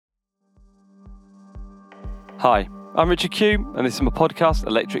Hi, I'm Richard Q, and this is my podcast,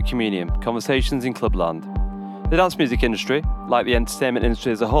 Electric Communion, Conversations in Clubland. The dance music industry, like the entertainment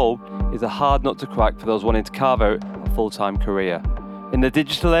industry as a whole, is a hard nut to crack for those wanting to carve out a full-time career. In the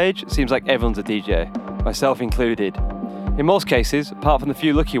digital age, it seems like everyone's a DJ, myself included. In most cases, apart from the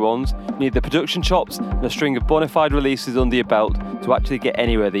few lucky ones, you need the production chops and a string of bona fide releases under your belt to actually get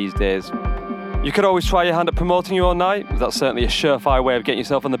anywhere these days. You could always try your hand at promoting your own night, but that's certainly a surefire way of getting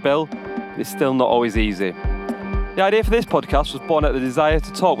yourself on the bill, but it's still not always easy. The idea for this podcast was born out of the desire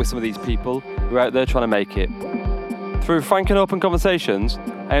to talk with some of these people who are out there trying to make it. Through frank and open conversations,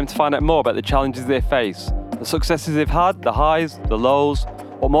 I aim to find out more about the challenges they face, the successes they've had, the highs, the lows,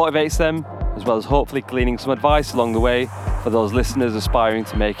 what motivates them, as well as hopefully gleaning some advice along the way for those listeners aspiring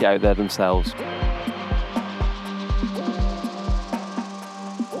to make it out there themselves.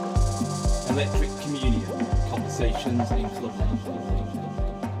 Electric Communion, Conversations in Clubland.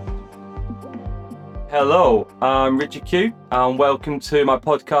 Hello, I'm Richard Q, and welcome to my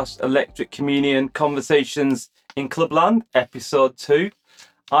podcast, Electric Communion, Conversations in Clubland, Episode 2.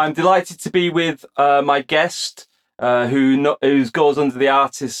 I'm delighted to be with my guest, who goes under the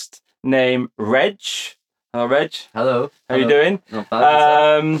artist name Reg. Hello, Reg. Hello. How are you doing? Not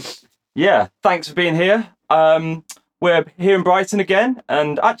bad. Yeah, thanks for being here. We're here in Brighton again,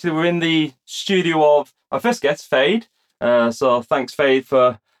 and actually we're in the studio of our first guest, Fade. So thanks, Fade,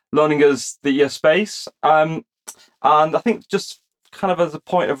 for loaning us your space. And I think just kind of as a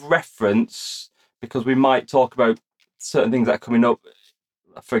point of reference, because we might talk about certain things that are coming up,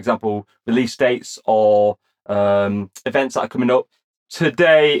 for example, release dates or events that are coming up.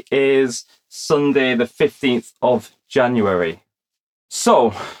 Today is Sunday, the 15th of January.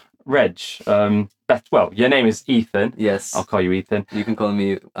 So, Reg, your name is Ethan. Yes. I'll call you Ethan. You can call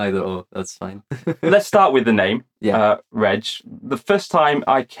me either or, that's fine. Let's start with the name, Yeah. Reg. The first time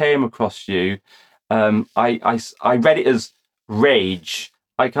I came across you, I read it as Rage.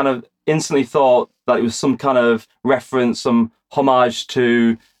 I kind of instantly thought that it was some kind of reference, some homage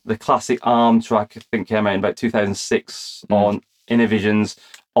to the classic Arm track, I think came out in about 2006 on Innovisions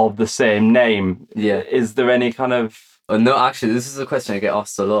of the same name. Yeah. Is there any kind of... Oh, no, actually, this is a question I get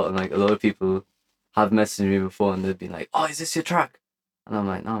asked a lot, and like a lot of people have messaged me before, and they've been like, "Oh, is this your track?" And I'm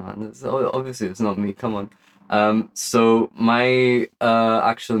like, "No, man, obviously it's not me. Come on." So my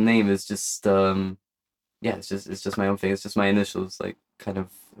actual name is just it's just my own thing. It's just my initials, like kind of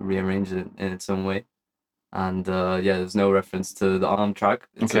rearranged it in its own way. And there's no reference to the Arm track.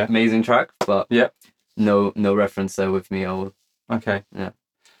 It's an amazing track, but no reference there with me. Okay. Yeah.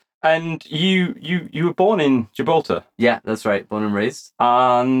 And you were born in Gibraltar. Yeah, that's right. Born and raised.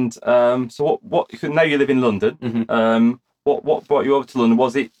 And so what? Now you live in London. Mm-hmm. What brought you over to London?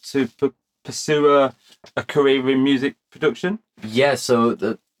 Was it to pursue a career in music production? Yeah.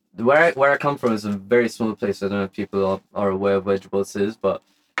 So where I come from is a very small place. I don't know if people are aware of where Gibraltar is, but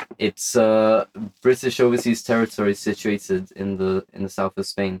it's British overseas territory situated in the south of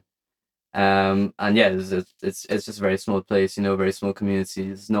Spain. And yeah, it's just a very small place, very small community.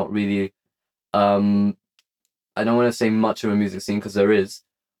 It's not really, I don't want to say much of a music scene because there is,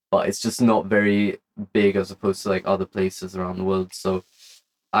 but it's just not very big as opposed to like other places around the world. So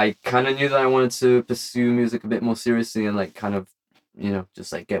I kind of knew that I wanted to pursue music a bit more seriously and like kind of,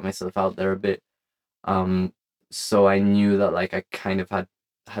 just like get myself out there a bit. So I knew that like I kind of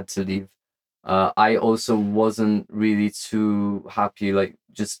had to leave. I also wasn't really too happy like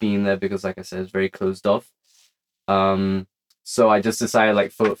just being there because like I said, it's very closed off. So I just decided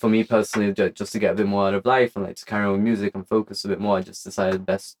like for me personally, just to get a bit more out of life and like to carry on with music and focus a bit more, I just decided the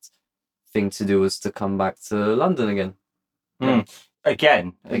best thing to do was to come back to London again. Yeah.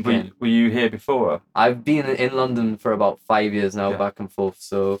 Again. Were you here before? I've been in London for about 5 years now, back and forth.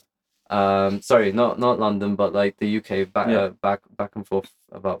 So sorry, not London, but like the UK, back and forth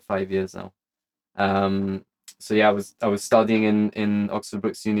about 5 years now. So yeah, I was studying in Oxford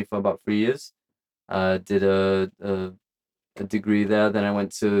Brookes Uni for about 3 years. Did a degree there. Then I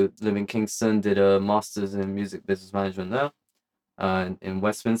went to live in Kingston. Did a master's in music business management there, in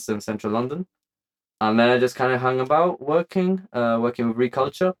Westminster in central London. And then I just kind of hung about working with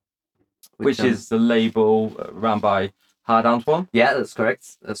Reculture, which is the label run by Hard Antoine. Yeah, that's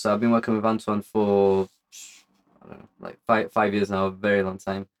correct. So I've been working with Antoine for I don't know, like five years now, a very long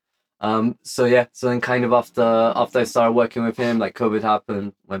time. So then kind of after I started working with him, like COVID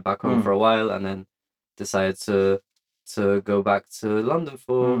happened, went back home for a while, and then decided to go back to London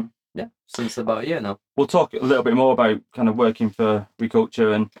for since about a year now. We'll talk a little bit more about kind of working for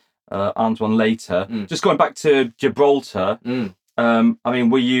Reculture and Antoine later. Just going back to Gibraltar, I mean,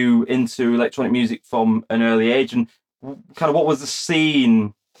 were you into electronic music from an early age, and kind of what was the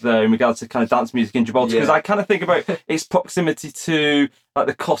scene there in regards to kind of dance music in Gibraltar? Because Yeah. I kind of think about its proximity to like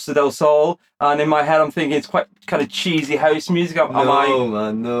the Costa del Sol, and in my head I'm thinking it's quite kind of cheesy house music. Am I? No,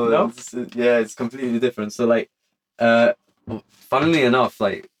 man, no. No? It's completely different. So like, uh, funnily enough,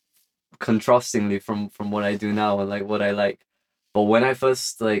 like contrastingly from what I do now and like what I like, but when I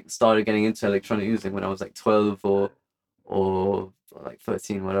first like started getting into electronic music when I was like 12 or like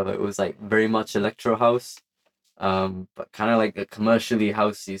 13, whatever, it was like very much electro house, but kind of like a commercially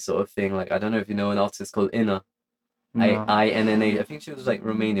housey sort of thing. Like I don't know if you know an artist called Inna. No. Inna. I think she was like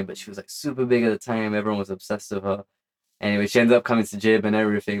Romanian, but she was like super big at the time. Everyone was obsessed with her. Anyway, she ended up coming to Jib and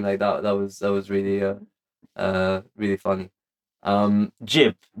everything like that. That was really really funny.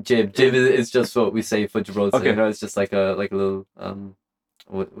 Jib. Jib is just what we say for Gibraltar. Okay. You know, it's just like a little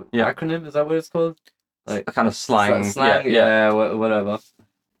Yeah. acronym. Is that what it's called? Like A kind of slang. slang. Yeah, whatever.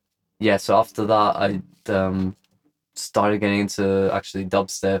 Yeah. So after that, I started getting into actually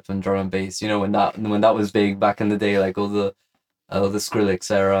dubstep and drum and bass. You know, when that was big back in the day, like all the Skrillex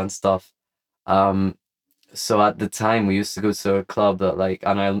era and stuff. So at the time we used to go to a club that like,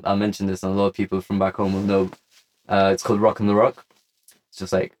 and I mentioned this, and a lot of people from back home will know. It's called Rock and the Rock. It's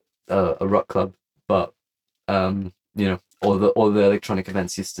just like a rock club, but you know, all the electronic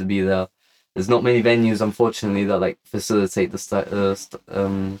events used to be there. There's not many venues, unfortunately, that like facilitate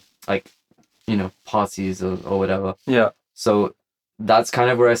like, you know, parties or whatever. Yeah. So that's kind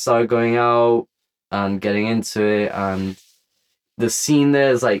of where I started going out and getting into it, and the scene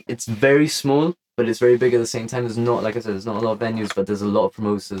there is like, it's very small, but it's very big at the same time. There's not, like I said, there's not a lot of venues, but there's a lot of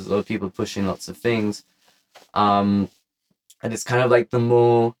promoters, a lot of people pushing lots of things. And it's kind of like the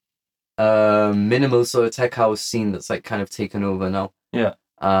more minimal sort of tech house scene that's like kind of taken over now. Yeah.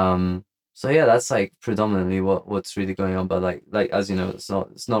 So yeah, that's like predominantly what's really going on. But like as you know, it's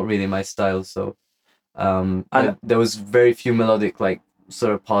not really my style. So And- there was very few melodic like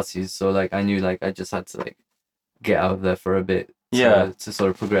sort of parties. So like I knew like I just had to like get out of there for a bit. To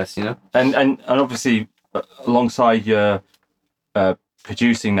sort of progress, you know. And obviously alongside your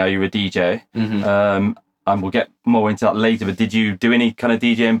producing now, you're a DJ. Mm-hmm. And we'll get more into that later. But did you do any kind of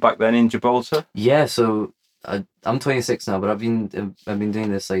DJing back then in Gibraltar? Yeah, so I'm 26 now, but I've been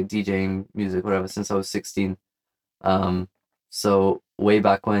doing this like DJing music whatever since I was 16. So way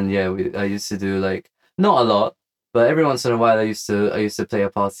back when, yeah, I used to do like not a lot, but every once in a while I used to play a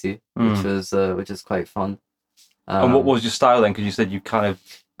party, which is quite fun. And what was your style then? Because you said you kind of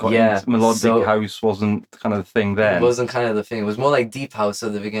got into melodic house wasn't kind of the thing then. It wasn't kind of the thing. It was more like deep house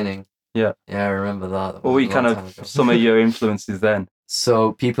at the beginning. Yeah. Yeah, I remember that. What were kind of some of your influences then?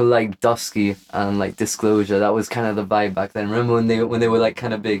 So people like Dusky and like Disclosure, that was kind of the vibe back then. Remember when they were like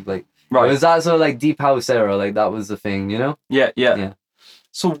kind of big, like right. It was that sort of like deep house era, like that was the thing, you know? Yeah.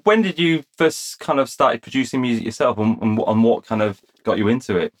 So when did you first kind of started producing music yourself, and what kind of got you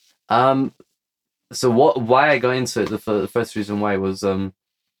into it? So why I got into it, the first reason why was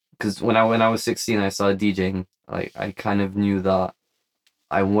because when I was 16 I started DJing. Like I kind of knew that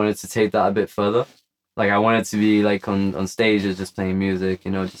I wanted to take that a bit further. Like I wanted to be like on stages just playing music,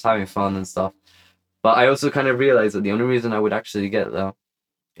 you know, just having fun and stuff. But I also kind of realized that the only reason I would actually get there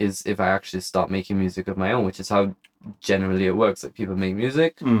is if I actually start making music of my own, which is how generally it works. Like people make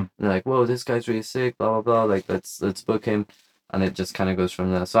music and they're like, whoa, this guy's really sick, blah blah blah, like let's book him, and it just kind of goes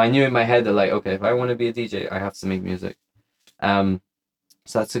from there. So I knew in my head that like, okay, if I want to be a DJ I have to make music. So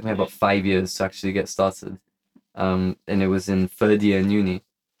that took me about 5 years to actually get started. And it was in third year in uni.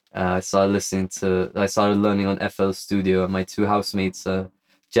 I started learning on FL Studio, and my two housemates,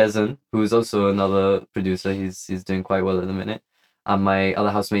 Jason, who is also another producer, he's doing quite well at the minute, and my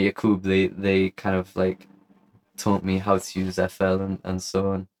other housemate Yakub, they kind of like taught me how to use FL and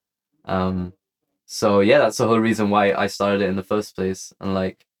so on. So yeah, that's the whole reason why I started it in the first place. And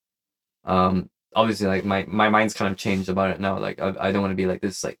like obviously like my mind's kind of changed about it now. Like I don't want to be like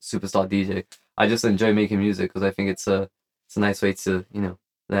this like superstar DJ. I just enjoy making music because I think it's a nice way to, you know,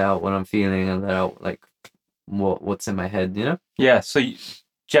 let out what I'm feeling and let out like what's in my head, you know? Yeah, so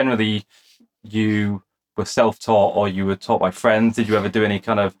generally you were self-taught or you were taught by friends. Did you ever do any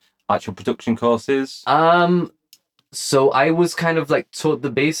kind of actual production courses? So I was kind of like taught the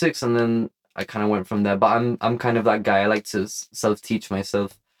basics and then I kind of went from there, but I'm kind of that guy. I like to self-teach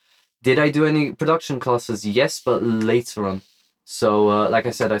myself. Did I do any production classes? Yes, but later on. So like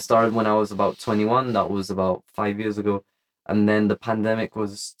I said, I started when I was about 21. That was about 5 years ago. And then the pandemic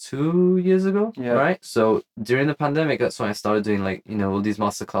was 2 years ago, right? So during the pandemic, that's when I started doing like, you know, all these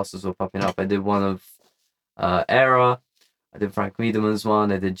master classes were popping up. I did one of Era, I did Frank Wiedemann's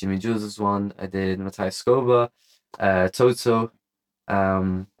one, I did Jimmy Jules' one, I did Matthias Scoba, Toto.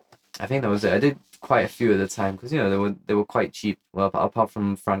 I think that was it. I did quite a few at the time because they were quite cheap. Well, apart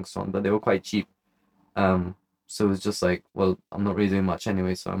from Frank's one, but they were quite cheap. So it was just like, well, I'm not really doing much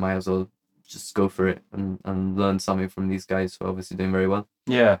anyway, so I might as well just go for it and learn something from these guys who are obviously doing very well.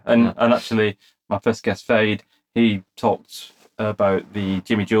 Yeah, and actually, my first guest, Fade, he talked about the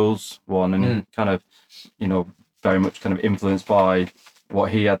Jimmy Jules one, and kind of, very much kind of influenced by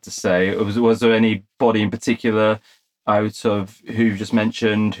what he had to say. Was there anybody in particular out of who you just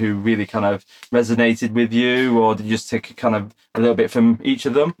mentioned who really kind of resonated with you, or did you just take kind of a little bit from each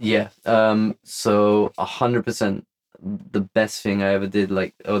of them? Yeah. So 100%, the best thing I ever did,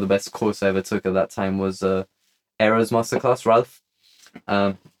 or the best course I ever took at that time was Aero's masterclass, Ralph.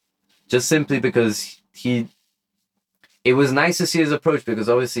 Just simply because it was nice to see his approach, because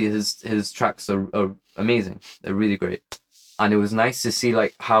obviously his tracks are amazing. They're really great. And it was nice to see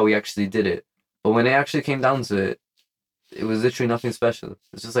like how he actually did it. But when it actually came down to it, it was literally nothing special.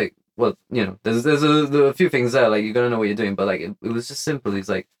 It's just like, well, there's a few things there, like you gotta know what you're doing, but like it was just simple. He's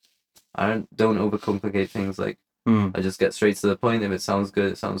like, I don't overcomplicate things. Like I just get straight to the point. If it sounds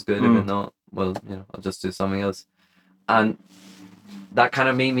good, it sounds good. If it not, well, I'll just do something else. And that kind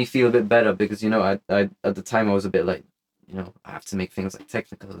of made me feel a bit better, because I at the time I was a bit like, I have to make things like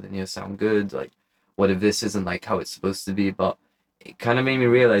technical and sound good. Like, what if this isn't like how it's supposed to be? But it kind of made me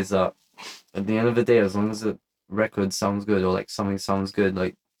realize that at the end of the day, as long as the record sounds good, or like something sounds good,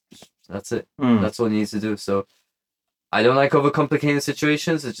 like that's it. That's all you need to do. So I don't like overcomplicating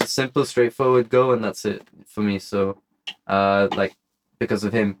situations. It's just simple, straightforward, go, and that's it for me. So like, because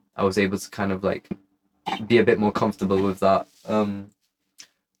of him, I was able to kind of like be a bit more comfortable with that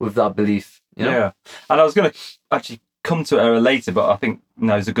belief. Yeah, and I was going to actually come to it later, but I think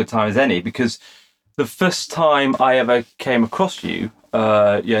now's a good time as any, because the first time I ever came across you,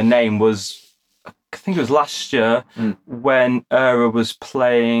 your name was, I think it was last year, when Era was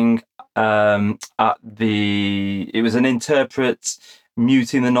playing at it was an Interpret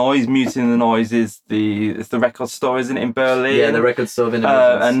Muting the Noise. Muting the Noise is the record store, isn't it, in Berlin? Yeah, the record store in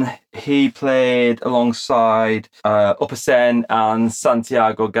and he played alongside Upper Sen and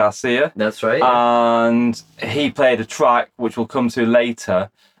Santiago Garcia. That's right. And he played a track which we'll come to later,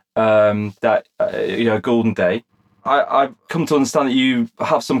 that Golden Day. I've come to understand that you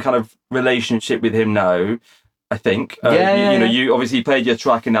have some kind of relationship with him now, I think. You obviously played your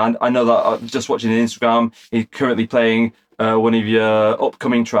track, and I know that just watching Instagram, he's currently playing one of your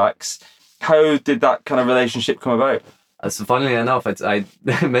upcoming tracks. How did that kind of relationship come about? So funnily enough, I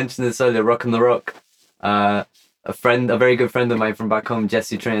mentioned this earlier, Rock on the Rock. A very good friend of mine from back home,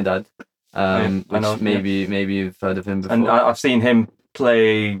 Jesse Trinidad, which maybe you've heard of him before. And I've seen him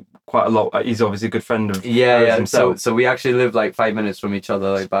play quite a lot. He's obviously a good friend of himself. So we actually live like 5 minutes from each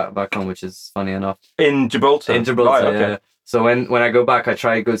other, like back home, which is funny enough. In Gibraltar? Right, okay. Yeah. So when I go back, I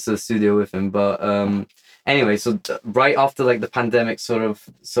try to go to the studio with him. But anyway, so right after like the pandemic sort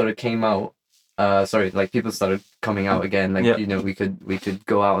of came out, like people started coming out again, like we could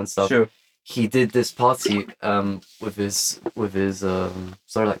go out and stuff. Sure. He did this party with his sort of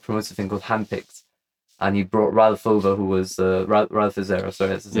like promoter thing called Handpicked, and he brought Ralph over, who was Ralph Izero, sorry,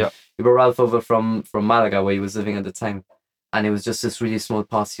 that's his name. He brought Ralph over from Malaga, where he was living at the time, and it was just this really small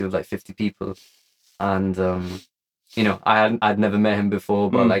party of like 50 people, and I'd never met him before,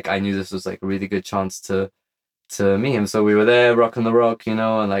 but like I knew this was like a really good chance to meet him. So we were there, Rock on the Rock, and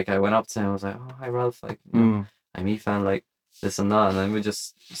like I went up to him, I was like, oh, hi Ralph, like I'm E-Fan, like this and that, and then we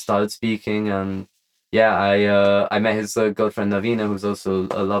just started speaking, and I met his girlfriend Navina, who's also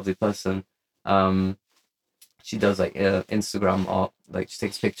a lovely person. She does like Instagram art, like she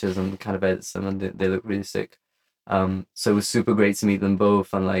takes pictures and kind of edits them, and they look really sick. So it was super great to meet them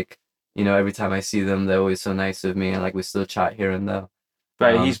both, and like every time I see them, they're always so nice with me, and like we still chat here and there.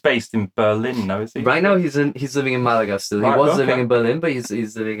 Right, he's based in Berlin now, is he? Right now he's living in Malaga still. He was living in Berlin, but he's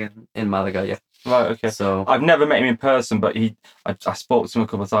living in Malaga, yeah. Right, okay. So I've never met him in person, but I spoke to him a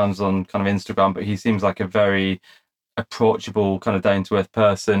couple of times on kind of Instagram, but he seems like a very approachable, kind of down-to-earth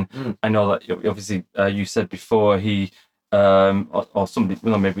person. I know that obviously you said before he or somebody,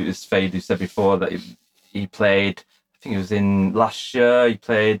 well, maybe it was Fade who said before that he played, I think it was in last year, he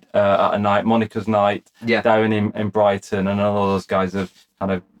played at a night, Monica's night, down in Brighton, and all those guys have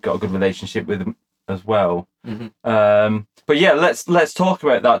kind of got a good relationship with him as well. But yeah, let's talk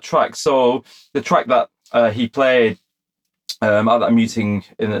about that track. So the track that he played at that Muting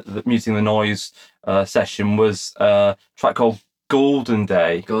the Noise session was a track called Golden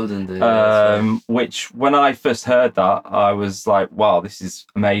Day. Golden Day. Right. Which when I first heard that, I was like, wow, this is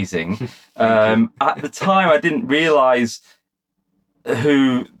amazing. At the time, I didn't realise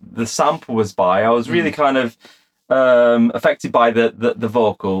who the sample was by. I was really kind of affected by the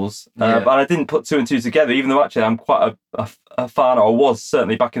vocals, but I didn't put two and two together. Even though actually I'm quite a fan, or was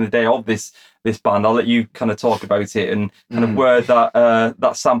certainly back in the day, of this band. I'll let you kind of talk about it and kind of where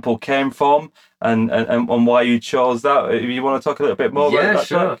that sample came from and why you chose that. If you want to talk a little bit more about that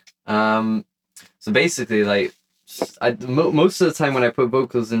sure. track. So basically, like, most of the time when I put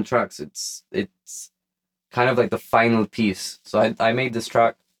vocals in tracks, it's kind of like the final piece. So I made this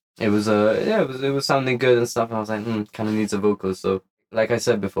track. It was it was sounding good and stuff. And I was like, kind of needs a vocal. So like I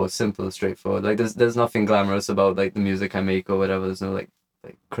said before, simple, straightforward. Like there's nothing glamorous about like the music I make or whatever. There's no like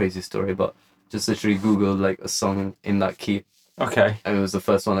crazy story, but just literally Googled like a song in that key. Okay. And it was the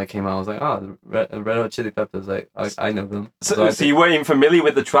first one that came out. I was like, Red Hot Chili Peppers. Like I know them. So you weren't even familiar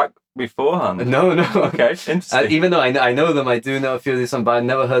with the track beforehand? No. Okay, interesting. Even though I know them, I do know a few of these songs, but I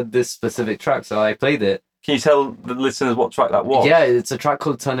never heard this specific track, so I played it. Can you tell the listeners what track that was? Yeah, it's a track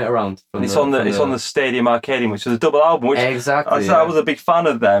called "Turn It Around." And it's on the Stadium Arcadium, which is a double album. Which exactly. I was a big fan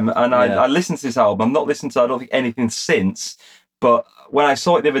of them, and I listened to this album. I've not listened to, I don't think, anything since. But when I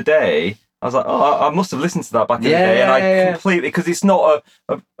saw it the other day, I was like, I must have listened to that back in the day, and I completely, because it's not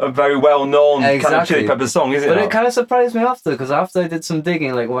a very well known kind of Chili Peppers song, is it? But it kind of surprised me because after I did some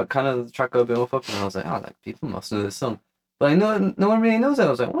digging, like what kind of track I've been more popular, and I was like, like people must know this song, but I know no one really knows it. I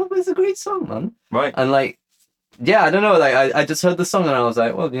was like, well, it's a great song, man. Right. And like, yeah, I don't know, like I just heard the song and I was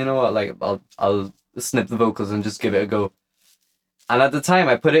like, well, you know what, like I'll snip the vocals and just give it a go. And at the time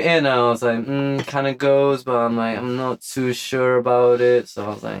I put it in and I was like, kind of goes, but I'm like, I'm not too sure about it. So I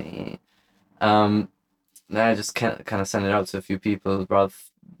was like, then I just kind of sent it out to a few people,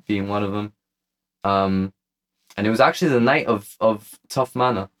 Brav being one of them. And it was actually the night of Tough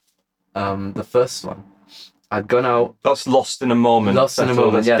Manor, the first one. I'd gone out. That's Lost in a Moment. Lost in a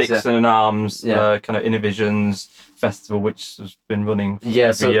Moment, yes. Dixon and Arms, kind of Innovisions Festival, which has been running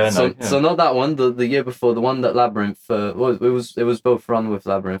every year now. So not that one, the year before, the one that Labyrinth, it was both run with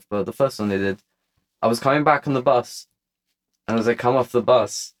Labyrinth, but the first one they did, I was coming back on the bus, and as I come off the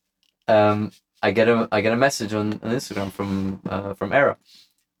bus, I get a message on Instagram from Era.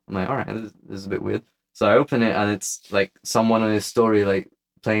 I'm like, all right, this is a bit weird. So I open it and it's like someone on his story like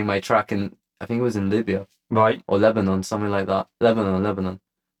playing my track in, I think it was in Libya, right, or Lebanon, something like that. Lebanon.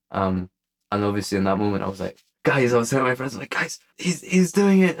 And obviously in that moment I was like, guys, I was telling my friends, like, guys, he's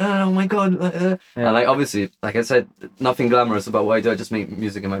doing it. Oh my god. And like obviously, like I said, nothing glamorous about what I do. I just make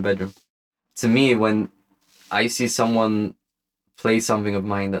music in my bedroom. To me, when I see someone play something of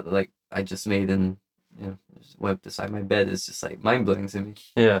mine that like I just made and just went beside my bed, it's just like mind blowing to me.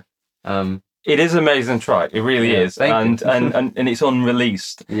 Yeah. It is an amazing track. It really is. And it's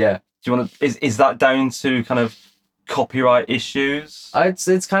unreleased. Yeah. Do you want to? Is that down to kind of copyright issues?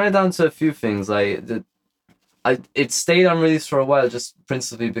 It's kind of down to a few things. Like it stayed unreleased for a while, just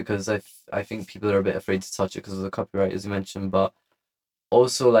principally because I think people are a bit afraid to touch it because of the copyright, as you mentioned. But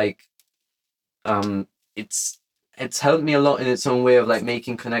also like, it's helped me a lot in its own way of like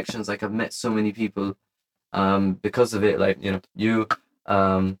making connections. Like I've met so many people, because of it. Like you,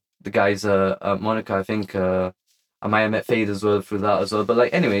 the guys, Monica, I think, I might have met Fade as well through that as well. But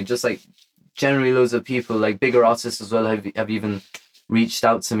like anyway, just like generally loads of people, like bigger artists as well, have even reached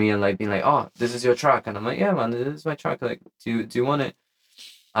out to me and like been like, oh, this is your track, and I'm like, yeah, man, this is my track. Like, do you want it?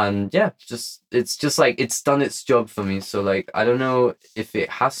 And yeah, it's just like it's done its job for me. So like I don't know if it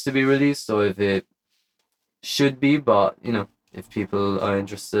has to be released or if it should be, but if people are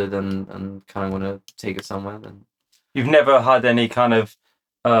interested and kind of want to take it somewhere, then. You've never had any kind of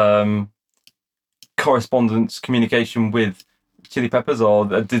correspondence, communication with Chili Peppers, or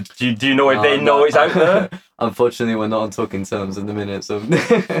do you know if they know it's out there? Unfortunately, we're not on talking terms in the minute, so.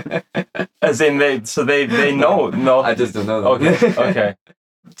 As in they know? No, I just don't know them. Okay.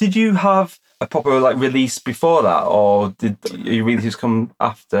 Did you have a proper like release before that, or did your releases come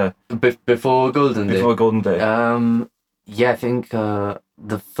after? Before Golden Day. Before Golden Day. Yeah, I think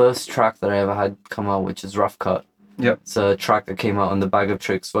the first track that I ever had come out, which is Rough Cut. Yep. It's a track that came out on the Bag of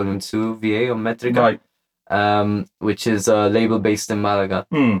Tricks Volume 2 VA on Metrica. Right. Which is a label based in Malaga.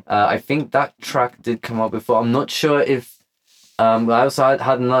 I think that track did come out before. I'm not sure if. I also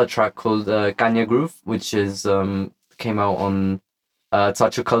had another track called Caña Groove, which is came out on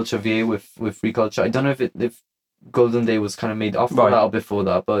Touch of Culture VA with Reculture. I don't know if Golden Day was kind of made after that or before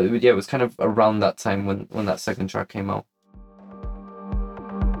that, but it was kind of around that time when that second track came out.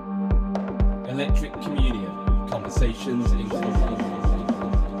 Electric Communion. Conversations in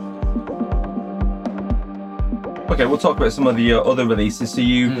Okay, we'll talk about some of the other releases. So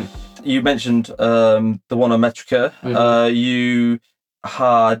you mentioned the one on Metrica. You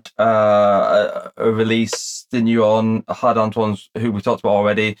had a release, didn't you, on Hard Antoine's, who we talked about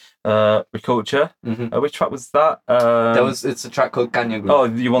already, Reculture. Which track was that? It's a track called Kanya Group. Oh,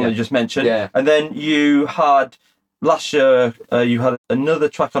 the one that you just mentioned. Yeah. And then you had last year, you had another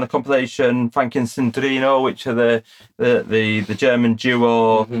track on a compilation, Frankencentrino, which are the German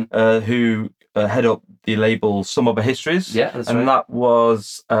duo who head up the label Some Other Histories. Yeah, that's and right. that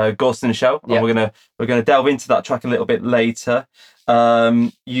was Ghost in the Shell. Yeah. And we're gonna delve into that track a little bit later.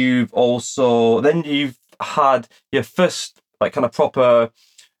 You've had your first like kind of proper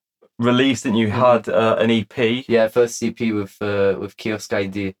release, didn't you? Had an EP. Yeah, first EP with Kiosk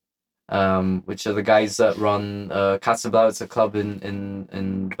ID, which are the guys that run Katzenblau. It's a club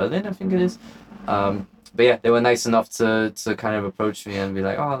in Berlin, I think it is. But yeah, they were nice enough to kind of approach me and be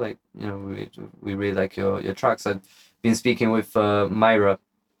like, oh, like, you know, we really like your tracks. I've been speaking with Myra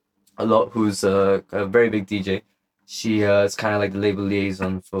a lot, who's a very big DJ. She is kind of like the label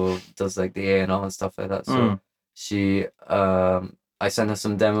liaison does like the A&R and stuff like that. So she I sent her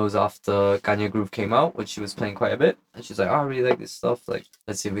some demos after Kanye Groove came out, which she was playing quite a bit, and she's like, "Oh, I really like this stuff. Like,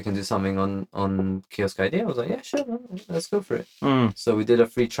 let's see if we can do something on Kiosk ID." I was like, "Yeah, sure, man. Let's go for it." So we did a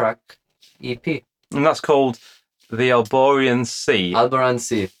 3-track EP, and that's called the Alborian Sea. Alboran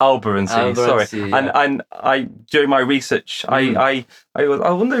Sea. Alboran Sea. Sorry. Sea, yeah. And I during my research, I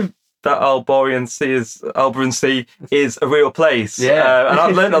wonder if that Alboran Sea is a real place. Yeah. And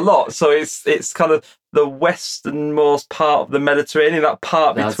I've learned a lot. So it's kind of the westernmost part of the Mediterranean, that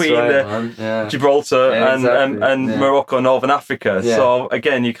part between Gibraltar and Morocco, Northern Africa. Yeah. So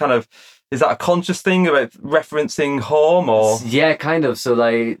again, you kind of, is that a conscious thing about referencing home, or? Yeah, kind of. So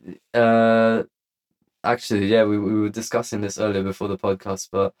like, actually, yeah, we were discussing this earlier before the podcast,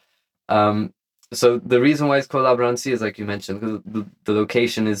 but so the reason why it's called Alboran Sea is, like you mentioned, because the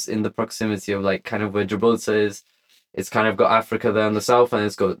location is in the proximity of like kind of where Gibraltar is. It's kind of got Africa there in the south, and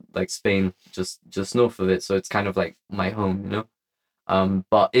it's got like Spain just north of it. So it's kind of like my home, you know.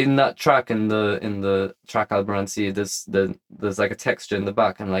 But in that track, in the track Alboran Sea, there's like a texture in the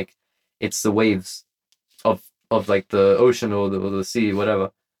back, and like it's the waves of like the ocean or the sea,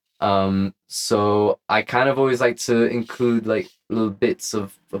 whatever. So I kind of always like to include like little bits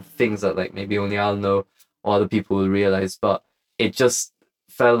of things that like maybe only I'll know or other people will realize, but it just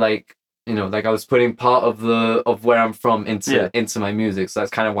felt like, you know, like I was putting part of where I'm from into my music. So that's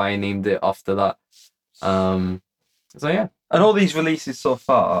kind of why I named it after that. So yeah. And all these releases so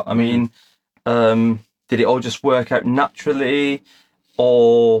far, I mean, did it all just work out naturally,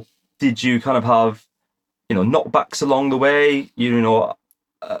 or did you kind of have, you know, knockbacks along the way? You know,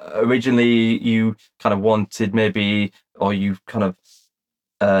 originally you kind of wanted maybe, or you kind of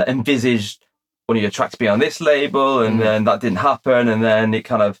envisaged one of your tracks be on this label, and then that didn't happen, and then it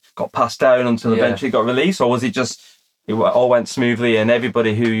kind of got passed down until eventually it got released? Or was it just, it all went smoothly and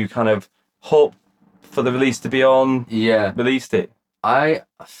everybody who you kind of hoped for the release to be on released it? I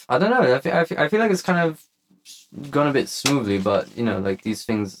don't know. I feel like it's kind of gone a bit smoothly, but you know, like these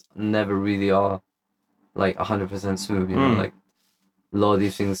things never really are like 100% smooth, you know, like a lot of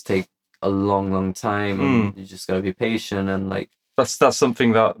these things take a long time, and you just gotta be patient, and like that's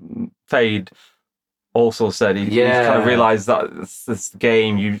something that Fade also said. He kind of realized that it's the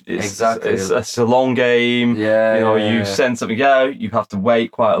game. It's a long game. You know, you send something out, you have to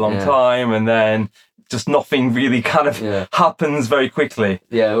wait quite a long time, and then just nothing really kind of happens very quickly.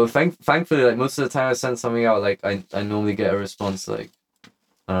 Yeah, well, thankfully, like most of the time I send something out, like I normally get a response like,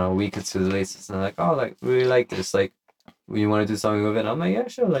 I don't know, a week or two later, and they're like, oh, like really like this, like, you want to do something with it? And I'm like, yeah,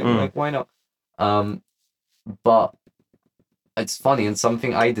 sure, like why not? But it's funny, and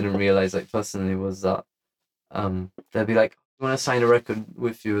something I didn't realize, like personally, was that they'll be like, "You want to sign a record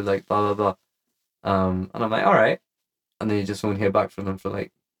with you?" Like blah blah blah. And I'm like, all right, and then you just won't hear back from them for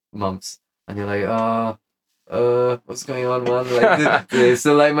like months, and you're like, what's going on, man? Like, do they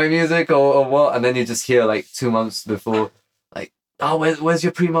still like my music or what? And then you just hear like 2 months before, like, oh, where's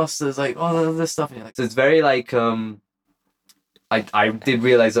your pre-masters? Like, oh, this stuff. And you're like, so it's very like I did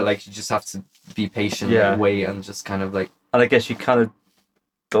realize that like you just have to be patient, and wait, and just kind of like. And I guess you kind of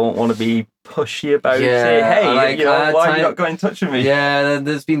don't want to be pushy about it. Hey, like, you know, why are you not got in touch with me? Yeah,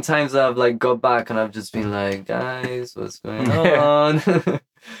 there's been times that I've like got back and I've just been like, guys, what's going on?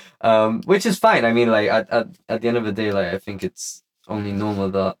 Which is fine. I mean, like at the end of the day, like I think it's only normal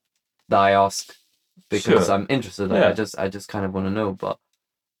that I ask because I'm interested. Like I just kind of want to know, but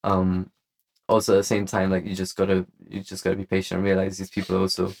also at the same time, like you just gotta be patient and realize these people are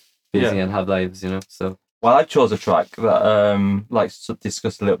also busy and have lives, you know. So. Well, I chose a track that like to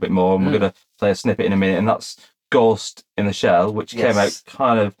discuss a little bit more, and we're going to play a snippet in a minute, and that's Ghost in the Shell, which came out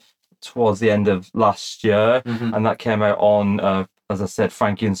kind of towards the end of last year, and that came out on as I said,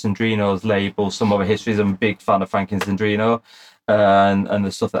 Frankie and Sandrino's label, Some Other Histories. I'm a big fan of Frankie and Sandrino and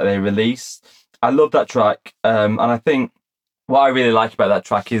the stuff that they released. I love that track. And I think what I really like about that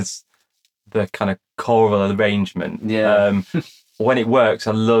track is the kind of choral arrangement. Yeah. When it works,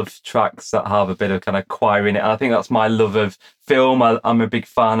 I love tracks that have a bit of kind of choir in it. And I think that's my love of film. I'm a big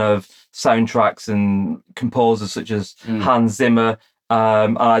fan of soundtracks and composers such as Hans Zimmer.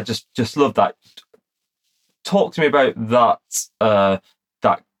 And I just love that. Talk to me about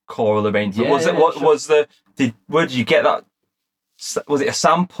that choral arrangement. Where did you get that? Was it a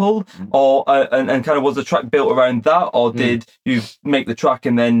sample, or and kind of was the track built around that, or did you make the track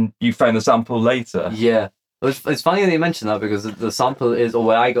and then you found the sample later? Yeah. It's funny that you mentioned that, because the sample is, or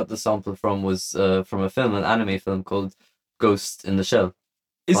where I got the sample from was from a film, an anime film called Ghost in the Shell.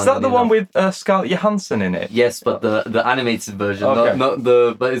 Is that the one with Scarlett Johansson in it? Yes, but the animated version, Okay.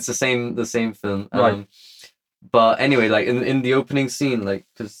 but it's the same film. Right. But anyway, like in the opening scene, like,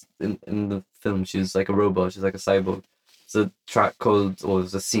 because in the film she's like a robot, she's like a cyborg. There's a track called, or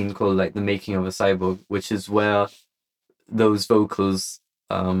there's a scene called like The Making of a Cyborg, which is where those vocals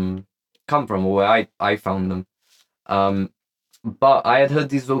come from, or where I found them. But I had heard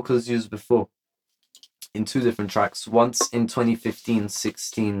these vocals used before in two different tracks. Once in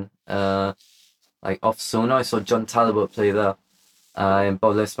 2015-16, like off Sonar, I saw John Talbot play there in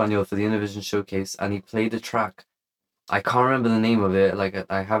Pablo Español for the Univision Showcase, and he played a track. I can't remember the name of it. Like,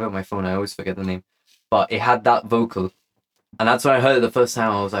 I have it on my phone. I always forget the name, but it had that vocal, and that's when I heard it the first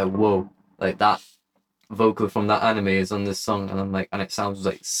time. I was like, whoa! Like, that vocal from that anime is on this song, and I'm like, and it sounds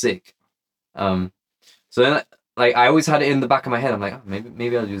like sick. So then, like, I always had it in the back of my head. I'm like, oh,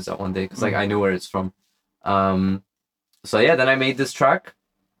 maybe I'll use that one day, because like I know where it's from. So yeah, then I made this track.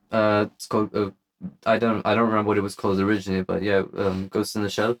 It's called I don't remember what it was called originally, but yeah, Ghost in the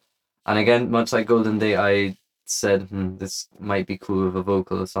Shell. And again, much like Golden Day, I said, this might be cool with a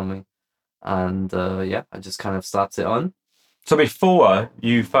vocal or something. And yeah, I just kind of slapped it on. So before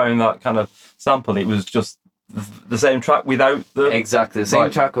you found that kind of sample, it was just the same track without the... Exactly, the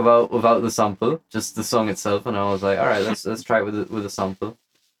same track without the sample, just the song itself. And I was like, all right, let's try it with a sample.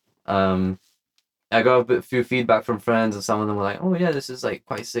 I got a few feedback from friends, and some of them were like, oh yeah, this is like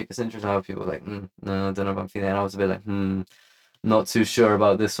quite sick, it's interesting. How people were like, no, I don't know if I'm feeling it. And I was a bit like, not too sure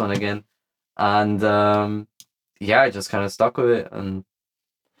about this one again. And yeah, I just kind of stuck with it, and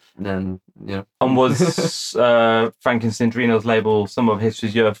then, you know. And was Frank and Sandrino's label, Some of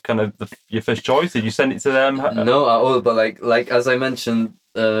History's, your kind of your first choice? Did you send it to them? No, at all. But like as I mentioned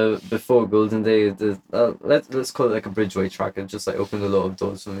before, Golden Day, let's call it like a bridgeway track. It just like opened a lot of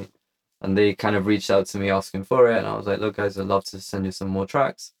doors for me, and they kind of reached out to me asking for it, and I was like, look guys, I'd love to send you some more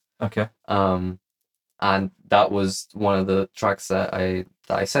tracks. Okay. And that was one of the tracks that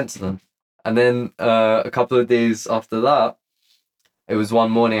I sent to them. And then a couple of days after that, it was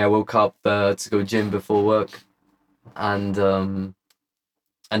one morning I woke up to go gym before work, and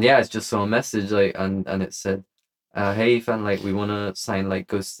yeah, it's just saw a message, like, and it said, hey Ethan, like, we want to sign like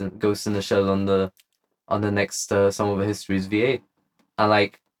Ghost in the Shell on the next Some of the History's VA. And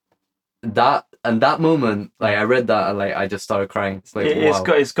like that moment, like, I read that and like I just started crying. It's like, wow.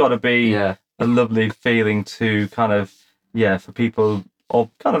 It's got to be a lovely feeling to kind of, for people of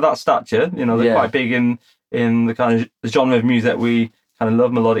kind of that stature, you know, they're quite big in the kind of the genre of music that we kind of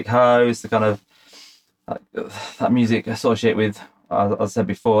love, melodic house, the kind of that music associated with, as I said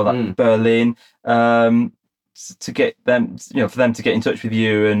before, that Berlin, to get them, you know, for them to get in touch with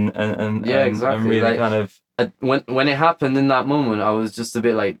you and exactly. And really, like, kind of when it happened in that moment, I was just a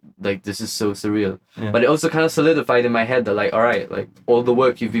bit like this is so surreal. But it also kind of solidified in my head that, like, all right, like, all the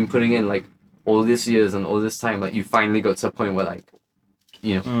work you've been putting in, like, all these years and all this time, like, you finally got to a point where, like,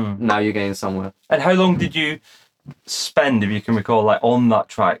 you know, now you're getting somewhere. And how long did you spend, if you can recall, like, on that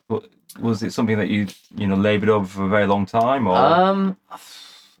track? Was it something that you know, labored over for a very long time, or?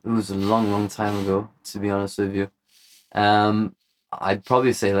 It was a long time ago, to be honest with you. I'd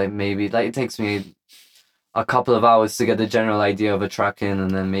probably say, like, maybe, like, it takes me a couple of hours to get the general idea of a track in, and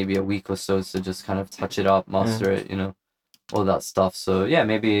then maybe a week or so to just kind of touch it up, master it, you know, all that stuff. So yeah,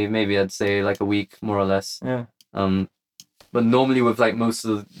 maybe I'd say like a week, more or less. Yeah. But normally with like most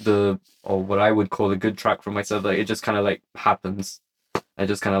of or what I would call a good track for myself, like, it just kind of like happens. It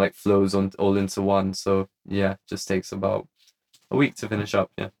just kind of like flows all into one. So yeah, just takes about a week to finish up.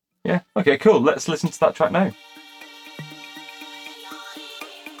 Yeah. Yeah. Okay, cool. Let's listen to that track now.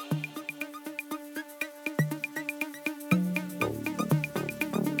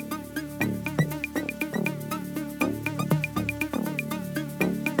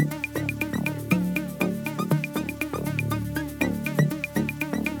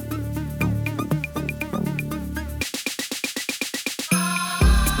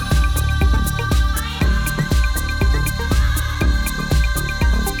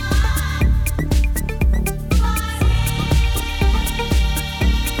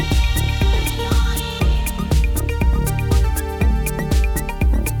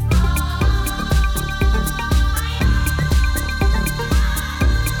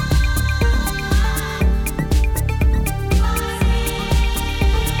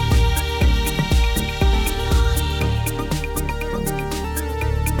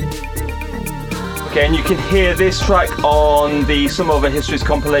 Okay, and you can hear this track on the Some Over Histories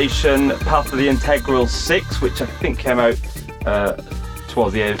compilation, Path of the Integral 6, which I think came out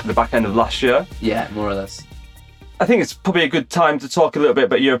towards the back end of last year. Yeah, more or less. I think it's probably a good time to talk a little bit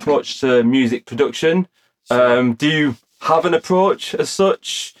about your approach to music production. Sure. Do you have an approach as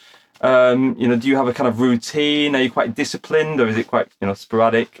such? Do you have a kind of routine? Are you quite disciplined, or is it quite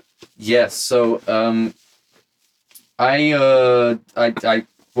sporadic? Yes. So I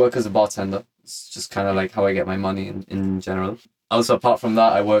work as a bartender. It's just kind of like how I get my money in general. Also, apart from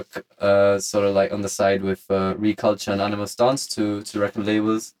that, I work sort of like on the side with Reculture and Animal Stance to record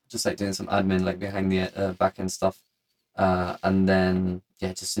labels, just like doing some admin like behind the back end stuff. And then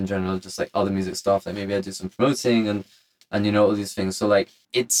just in general, just like other music stuff. Like maybe I do some promoting and all these things. So like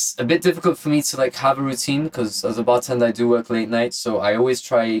it's a bit difficult for me to like have a routine because as a bartender I do work late nights. So I always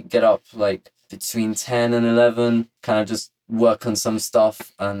try get up like between 10 and 11, kind of just work on some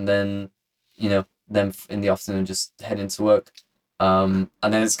stuff, and then then in the afternoon just head into work. And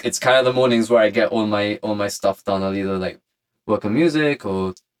then it's kind of the mornings where I get all my stuff done. I'll either like work on music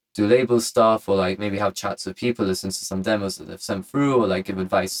or do label stuff, or like maybe have chats with people, listen to some demos that they've sent through, or like give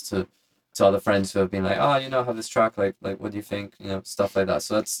advice to other friends who have been like, I have this track, like what do you think, stuff like that.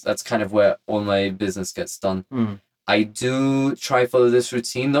 So that's kind of where all my business gets done. I do try follow this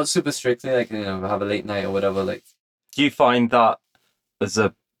routine, not super strictly, like have a late night or whatever. Like, do you find that there's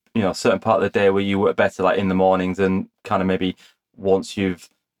a certain part of the day where you work better, like in the mornings, and kind of maybe once you've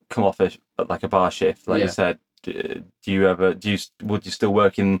come off a bar shift, like you said, would you still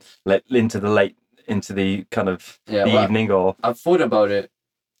work into the kind of the evening? Or I've thought about it,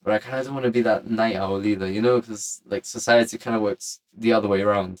 but I kind of don't want to be that night owl either, because like society kind of works the other way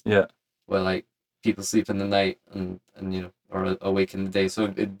around. Yeah. Where like people sleep in the night and are awake in the day. So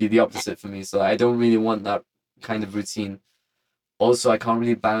it'd be the opposite for me. So I don't really want that kind of routine. Also, I can't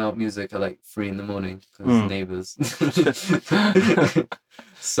really bang out music at like 3 a.m. because neighbors.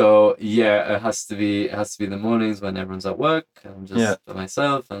 So it has to be in the mornings when everyone's at work and I'm just by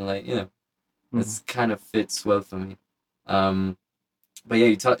myself, and like it's kind of fits well for me. But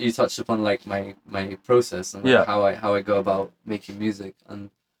you touched upon like my process and like how I go about making music,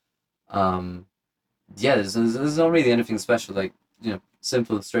 and there's not really anything special, like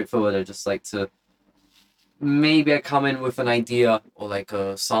simple, straightforward. I just like to, maybe I come in with an idea or like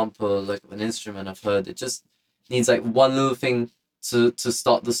a sample, like an instrument I've heard. It just needs like one little thing to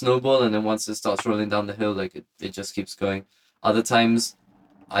start the snowball, and then once it starts rolling down the hill, like it just keeps going. Other times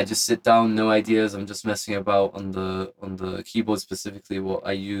I just sit down, no ideas, I'm just messing about on the keyboard. Specifically what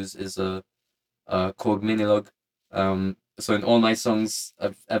I use is a Korg Minilogue. So in all my songs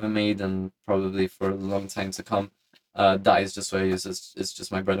I've ever made, and probably for a long time to come, that is just what I use. It's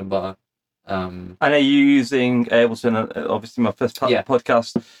just my bread and butter. And are you using Ableton? Obviously, my first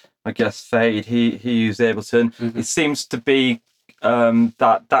podcast, my guest Fade, he used Ableton. It seems to be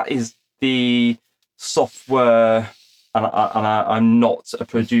that is the software, and I'm not a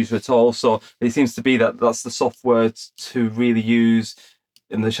producer at all, so it seems to be that's the software to really use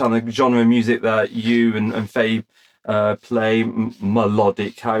in the genre of music that you and Faye play,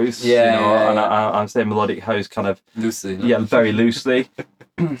 melodic house. And I'm saying melodic house kind of loosely. Very loosely.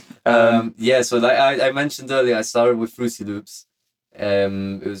 So like I mentioned earlier, I started with Fruity Loops.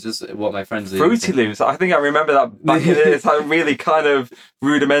 It was just what my friends Fruity Loops. I think I remember that back in the day. It's like a really kind of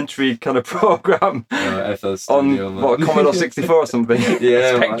rudimentary kind of program FL Studio, on Commodore 64 or something.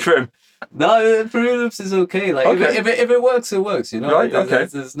 Spectrum. No, Fruity Loops is okay. Like if it works, it works. Right. Okay.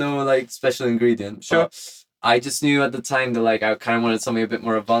 There's no like special ingredient. Sure. But I just knew at the time that like I kind of wanted something a bit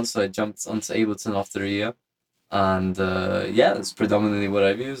more advanced, so I jumped onto Ableton after a year. And that's predominantly what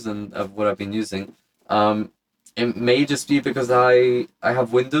I've used and what I've been using. It may just be because I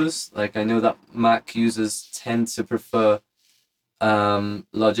have Windows. Like I know that Mac users tend to prefer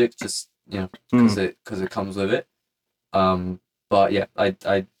Logic, just because it comes with it. But yeah,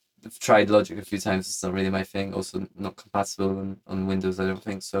 I've tried Logic a few times. It's not really my thing. Also not compatible on Windows, I don't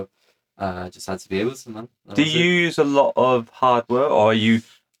think so. Just had to be able to, man. Do you use a lot of hardware, or are you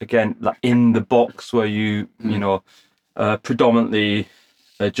again like in the box where you predominantly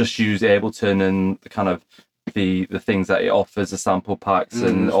just use Ableton and the kind of the things that it offers, the sample packs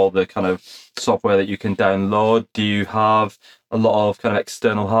and all the kind of software that you can download? Do you have a lot of kind of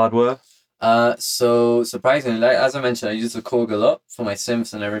external hardware? So surprisingly, like as I mentioned, I use the Korg a lot for my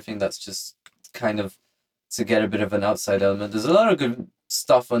synths and everything. That's just kind of to get a bit of an outside element. There's a lot of good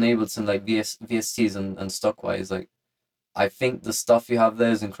stuff on Ableton, like VSTs and Stockwise. Like I think the stuff you have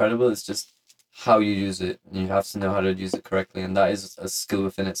there is incredible. It's just how you use it. You have to know how to use it correctly, and that is a skill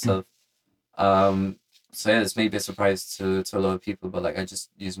within itself. So yeah, this may be a surprise to a lot of people, but like I just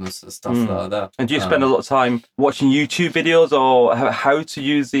use most of the stuff that are there. And do you spend a lot of time watching YouTube videos or how to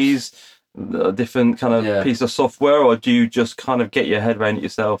use these different kind of pieces of software, or do you just kind of get your head around it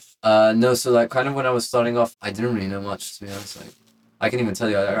yourself? No, so like kind of when I was starting off, I didn't really know much, to be honest. Like I can even tell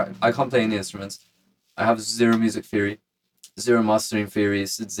you, I can't play any instruments. I have zero music theory, zero mastering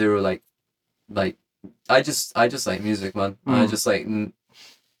theories, zero like I just like music, man. I just like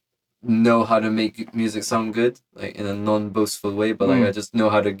know how to make music sound good, like in a non-boastful way, but like I just know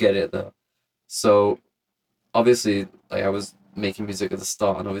how to get it there. So obviously, like I was making music at the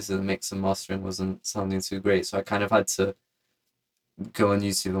start, and obviously the mix and mastering wasn't sounding too great, so I kind of had to go on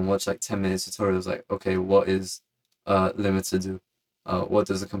YouTube and watch like 10-minute tutorials. Like, okay, what is limiter do? What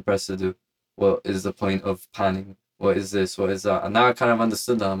does a compressor do? What is the point of panning? What is this? What is that? And now I kind of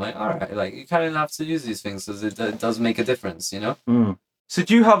understood that. I'm like, all right, like you kind of have to use these things because it does make a difference, you know? So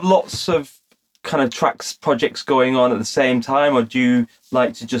do you have lots of kind of tracks, projects going on at the same time, or do you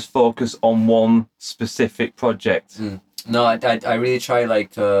like to just focus on one specific project? No, I really try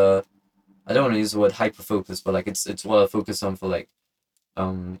like, I don't want to use the word hyper focus, but like it's what I focus on for like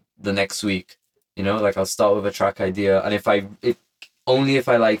the next week, you know? Like I'll start with a track idea, and if only if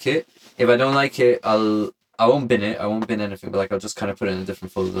I like it. If I don't like it, I won't bin it. I won't bin anything, but like I'll just kind of put it in a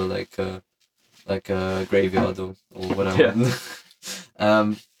different folder, like a graveyard or whatever.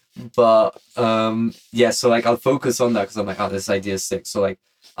 Yeah. So like I'll focus on that because I'm like, oh, this idea is sick. So like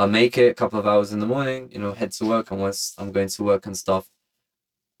I'll make it a couple of hours in the morning, you know, head to work, and once I'm going to work and stuff,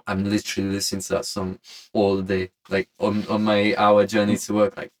 I'm literally listening to that song all day, like on my hour journey to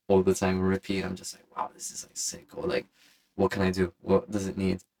work, like all the time, repeat. I'm just like, wow, this is like sick. Or like, what can I do? What does it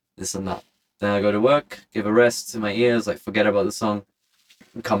need? This and that. Then I go to work, give a rest to my ears, like forget about the song,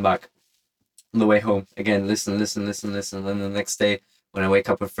 and come back. On the way home, again, listen. And then the next day, when I wake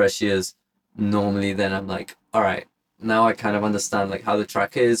up with fresh ears, normally then I'm like, all right, now I kind of understand like how the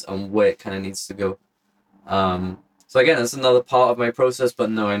track is and where it kind of needs to go. So again, that's another part of my process, but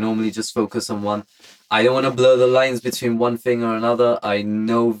no, I normally just focus on one. I don't want to blur the lines between one thing or another. I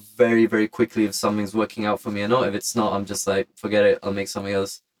know very, very quickly if something's working out for me or not. If it's not, I'm just like, forget it, I'll make something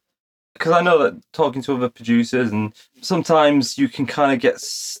else. Because I know that talking to other producers, and sometimes you can kind of get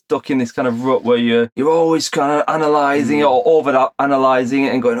stuck in this kind of rut where you're always kind of analysing it or over analysing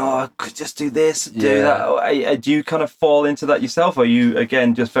it and going, oh, I could just do this, do that. Do you kind of fall into that yourself? Or are you,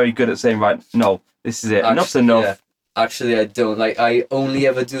 again, just very good at saying, right, no, this is it, enough's enough? Yeah. Actually, I don't. Like, I only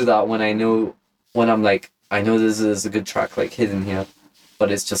ever do that when I'm like, I know there's a good track like hidden here, but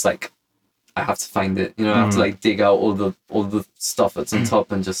it's just like, I have to find it, you know. I have to like dig out all the stuff that's on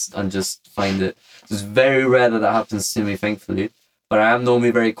top and just find it. It's very rare that happens to me, thankfully. But I am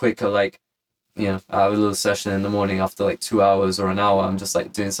normally very quick at like, you know, I have a little session in the morning after like 2 hours or an hour. I'm just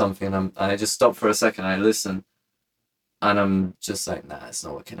like doing something, and I just stop for a second. I listen, and I'm just like, nah, it's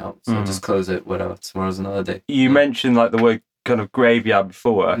not working out. So I just close it. Whatever. Tomorrow's another day. You mentioned like the word kind of graveyard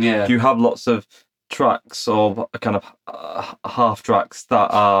before. Yeah. Do you have lots of tracks or kind of half tracks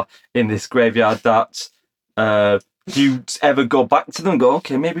that are in this graveyard that do you ever go back to them and go,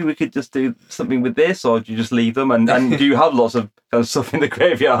 okay, maybe we could just do something with this, or do you just leave them, and do you have lots of kind of stuff in the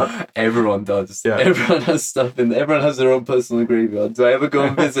graveyard? Everyone does. Yeah. Everyone has stuff everyone has their own personal graveyard. Do I ever go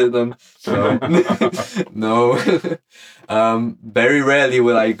and visit them? No. No. Very rarely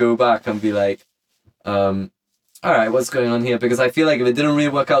will I go back and be like, all right, what's going on here? Because I feel like if it didn't really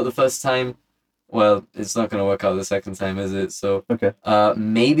work out the first time, well, it's not going to work out the second time, is it? So okay.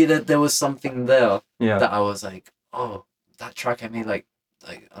 Maybe that there was something there that I was like, oh, that track I made like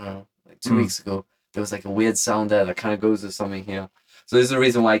I don't know, like 2 weeks ago, there was like a weird sound there that kind of goes with something here. So this is the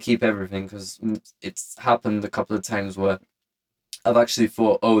reason why I keep everything, because it's happened a couple of times where I've actually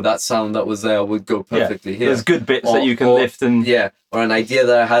thought, oh, that sound that was there would go perfectly here. There's good bits that you can lift and or an idea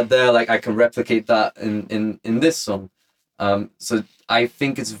that I had there, like I can replicate that in this song. So I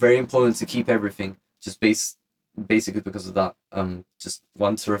think it's very important to keep everything just basically because of that. Just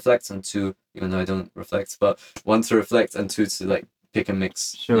one, to reflect, and two, even though I don't reflect, but one, to reflect, and two, to like pick and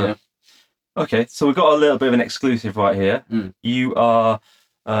mix. Sure. You know? Okay, so we've got a little bit of an exclusive right here. You are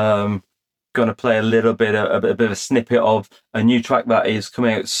going to play a bit of a snippet of a new track that is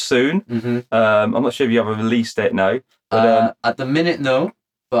coming out soon. I'm not sure if you have a release date now. But, at the minute, no.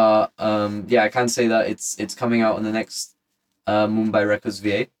 But I can say that it's coming out on the next Mumbai Records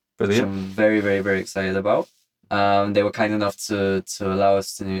VA, brilliant. Which I'm very, very, very excited about. They were kind enough to allow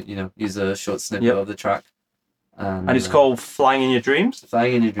us to, you know, use a short snippet of the track. And it's called Flying in Your Dreams.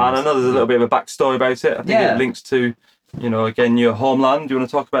 Flying in Your Dreams. And I know there's a little bit of a backstory about it. I think it links to, you know, again, your homeland. Do you want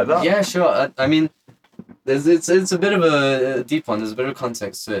to talk about that? Yeah, sure. I mean, it's a bit of a deep one. There's a bit of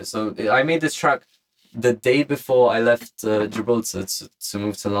context to it. So I made this track the day before I left Gibraltar to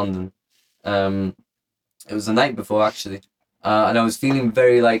move to London. It was the night before actually, and I was feeling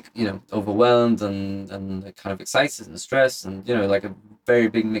very like overwhelmed and kind of excited and stressed and like a very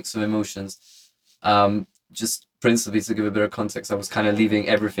big mix of emotions. Just principally to give a bit of context, I was kind of leaving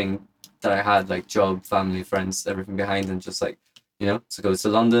everything that I had, like job, family, friends, everything behind, and just like to go to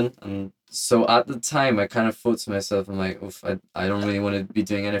London. And so at the time, I kind of thought to myself, I'm like, oof, I don't really want to be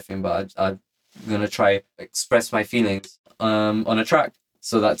doing anything, but I'm gonna try express my feelings on a track.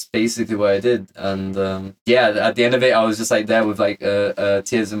 So that's basically what I did. And yeah, at the end of it, I was just like there with like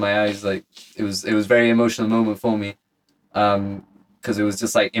tears in my eyes. Like it was very emotional moment for me, because it was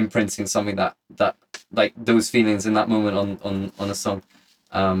just like imprinting something that like those feelings in that moment on a song.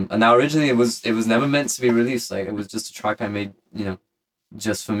 And now originally it was never meant to be released. Like it was just a track I made,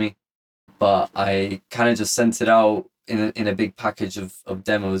 just for me. But I kind of just sent it out in a big package of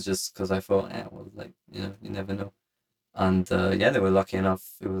demos just because I thought, well, like you never know. And yeah, they were lucky enough.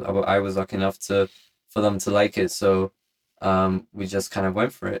 I was lucky enough for them to like it. So we just kind of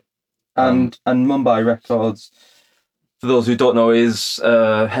went for it. And Mumbai Records, for those who don't know, is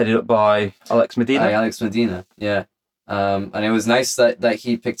headed up by Alex Medina. Alex Medina, yeah. And it was nice that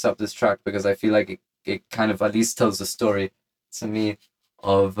he picked up this track because I feel like it kind of at least tells a story to me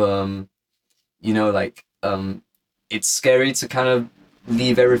of it's scary to kind of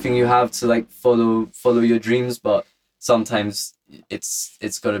leave everything you have to like follow your dreams, but sometimes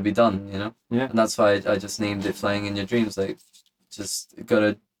it's got to be done, Yeah. And that's why I just named it Flying in Your Dreams. Like just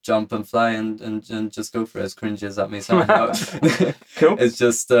gotta jump and fly and just go for it, as cringy as that may sound. Cool. It's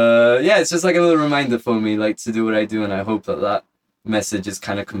just it's just like a little reminder for me, like to do what I do, and I hope that message is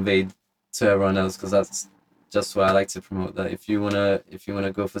kind of conveyed to everyone else, because that's just what I like to promote. That if you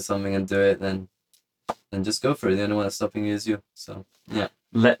wanna go for something and do it, then just go for it. The only one that's stopping you is you. So yeah.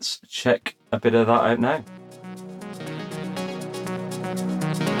 Let's check a bit of that out now.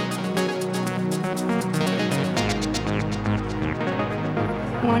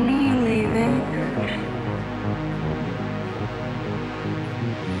 When are you leaving?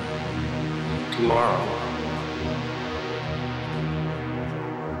 Tomorrow.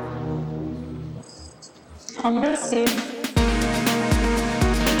 I'll miss you.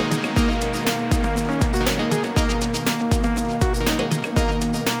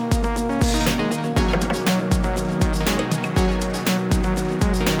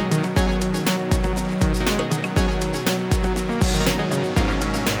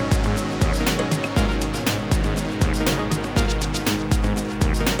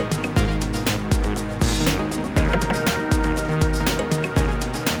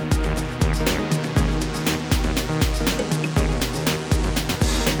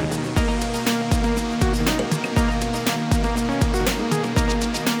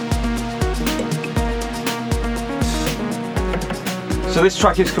 So this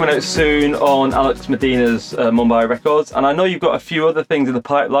track is coming out soon on Alex Medina's Mumbai Records, and I know you've got a few other things in the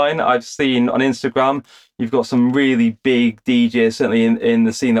pipeline. I've seen on Instagram you've got some really big DJs, certainly in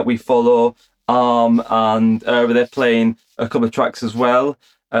the scene that we follow, and they're playing a couple of tracks as well.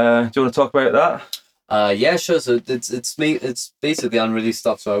 Do you want to talk about that? Yeah, sure. So it's basically unreleased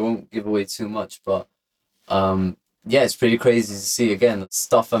stuff, so I won't give away too much. But yeah, it's pretty crazy to see again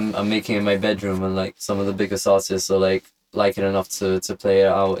stuff I'm making in my bedroom, and like some of the biggest artists are like it enough to play it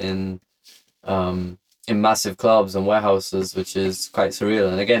out in massive clubs and warehouses, which is quite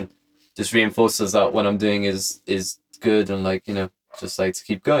surreal. And again, just reinforces that what I'm doing is good, and like just like to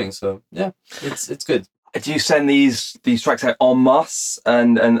keep going. So yeah, it's good. Do you send these tracks out en masse,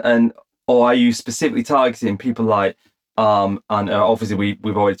 and or are you specifically targeting people like and obviously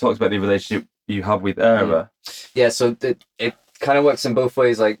we've already talked about the relationship you have with Era. Yeah, so it kind of works in both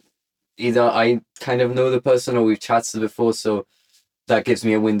ways. Like either I kind of know the person or we've chatted before, so that gives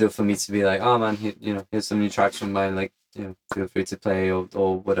me a window for me to be like, oh man, here's some new tracks from mine, like feel free to play or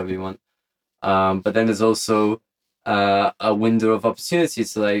whatever you want. But then there's also a window of opportunity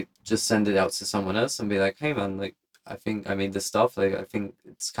to like just send it out to someone else and be like, hey man, like I think I made this stuff, like I think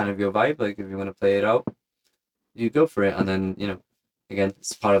it's kind of your vibe, like if you want to play it out, you go for it. And then again,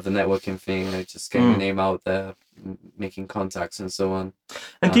 it's part of the networking thing, like just getting your name out there, making contacts and so on.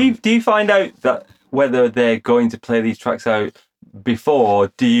 And do you find out that whether they're going to play these tracks out before,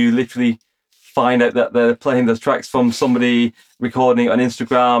 or do you literally find out that they're playing those tracks from somebody recording it on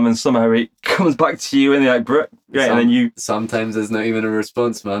Instagram and somehow it comes back to you and they're like, great, and then you... Sometimes there's not even a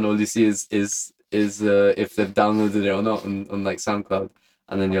response, man. All you see is if they've downloaded it or not on like SoundCloud.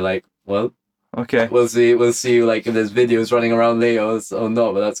 And then you're like, well, Okay. We'll see like if there's videos running around later or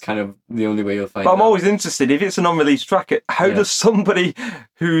not, but that's kind of the only way you'll find But I'm out. always interested, if it's an unreleased track, how Yeah. does somebody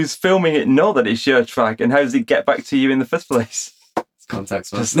who's filming it know that it's your track, and how does it get back to you in the first place?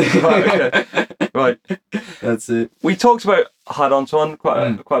 Contacts, man. Just- right, okay. Right. That's it. We talked about Had Antoine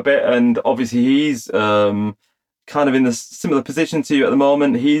quite a bit, and obviously he's kind of in a similar position to you at the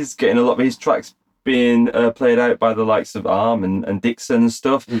moment. He's getting a lot of his tracks being played out by the likes of Arm and Dixon and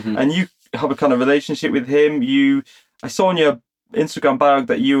stuff, and you have a kind of relationship with him. I saw on your Instagram bio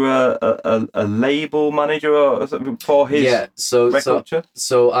that you were a label manager or something for his record culture.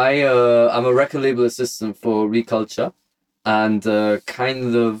 So I'm a record label assistant for Reculture, and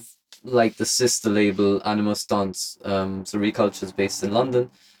kind of like the sister label Animus Dance. So Reculture is based in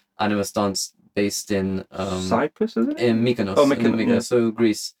London, Animus Dance based in Cyprus, isn't it? in Mykonos. Oh, Mykonos, in yeah. So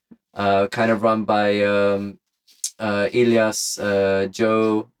Greece. Kind of run by Ilias,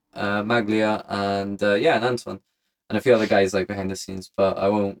 Joe, Maglia, and Antoine, and a few other guys like behind the scenes, but I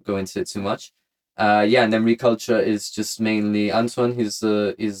won't go into it too much. And then Reculture is just mainly Antoine, who's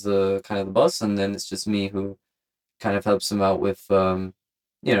the kind of the boss, and then it's just me who kind of helps him out with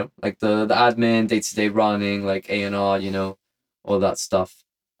like the admin, day-to-day running, like A&R, all that stuff.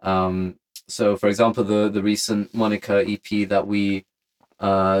 So for example, the recent Monica EP that we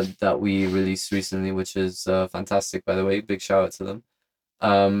released recently, which is fantastic, by the way, big shout out to them.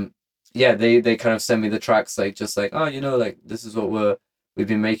 They kind of send me the tracks, like just like, oh, like this is what we've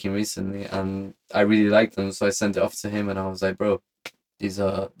been making recently, and I really like them, so I sent it off to him, and I was like, bro, these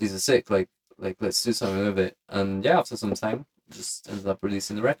are sick, like let's do something with it. And after some time, just ended up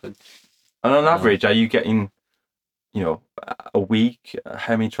releasing the record. And on average, are you getting, a week?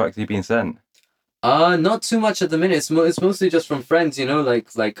 How many tracks are you being sent? Not too much at the minute. It's mostly just from friends,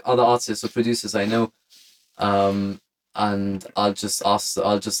 like other artists or producers I know. And I'll just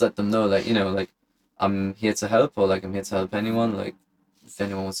let them know, like, like I'm here to help, or like I'm here to help anyone. Like if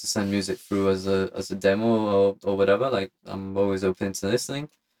anyone wants to send music through as a demo or whatever, like I'm always open to listening.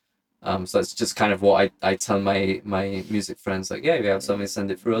 So that's just kind of what I tell my music friends, like, if you have something,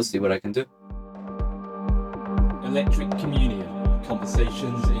 send it through, I'll see what I can do. Electric Communion,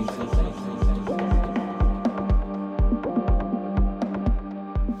 conversations in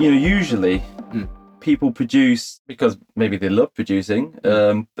usually people produce because maybe they love producing,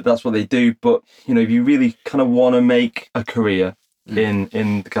 but that's what they do. But if you really kind of want to make a career in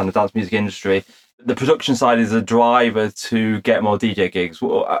the kind of dance music industry, the production side is a driver to get more DJ gigs.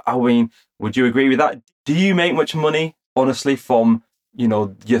 I mean, would you agree with that? Do you make much money, honestly, from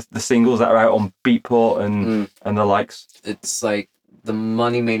the singles that are out on Beatport and the likes? It's like the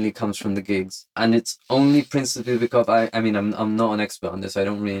money mainly comes from the gigs, and it's only principally because I'm not an expert on this. I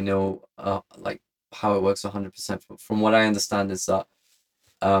don't really know like how it works 100%. From what I understand is that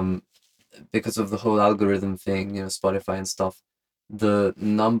because of the whole algorithm thing, Spotify and stuff, the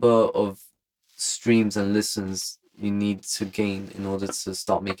number of streams and listens you need to gain in order to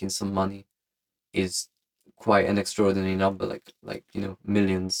start making some money is quite an extraordinary number, like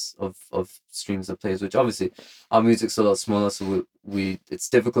millions of streams of plays, which obviously our music's a lot smaller, so we it's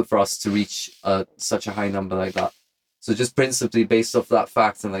difficult for us to reach such a high number like that. So just principally based off that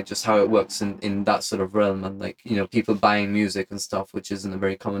fact, and like just how it works in that sort of realm, and like people buying music and stuff, which isn't a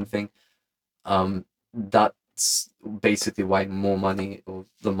very common thing, that's basically why more money, or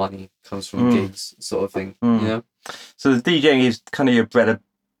the money, comes from gigs, sort of thing. So the DJing is kind of your bread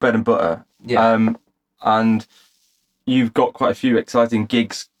and butter. And you've got quite a few exciting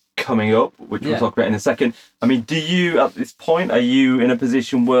gigs coming up, which we'll talk about in a second. I mean, do you, at this point, are you in a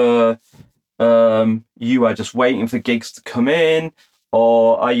position where you are just waiting for gigs to come in,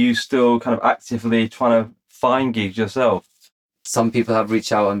 or are you still kind of actively trying to find gigs yourself? Some people have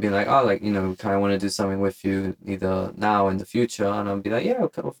reached out and been like, oh, like, kind of want to do something with you either now or in the future, and I'll be like, yeah,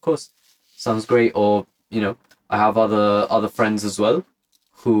 okay, of course, sounds great. Or I have other friends as well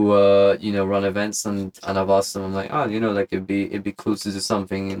who run events, and I've asked them, I'm like, like it'd be cool to do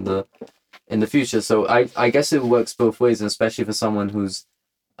something in the future. So I guess it works both ways, and especially for someone who's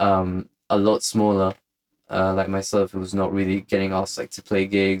a lot smaller, like myself, who's not really getting asked like to play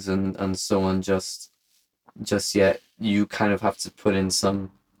gigs and so on just yet. You kind of have to put in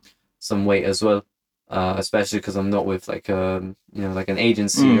some weight as well, especially because I'm not with like like an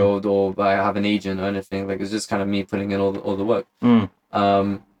agency or I have an agent or anything. Like it's just kind of me putting in all the work.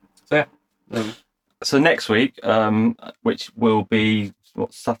 So next week, which will be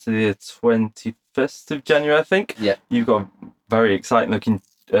Saturday the 21st of January, I think. Yeah. You've got a very exciting looking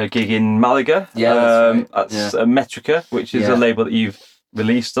gig in Malaga. Yeah, that's right. That's Metrica, which is a label that you've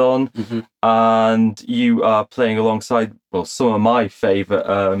released on, and you are playing alongside some of my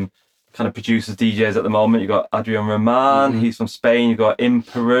favourite kind of producers, DJs at the moment. You've got Adrian Roman, he's from Spain. You've got In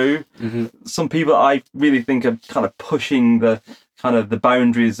Peru. Some people I really think are kind of pushing the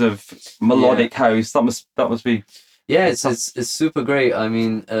boundaries of melodic house. That must be. Yeah, it's super great. I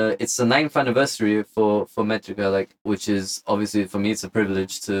mean, it's the 9th anniversary for Metrica, like, which is obviously for me it's a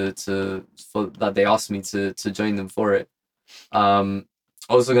privilege for that they asked me to join them for it.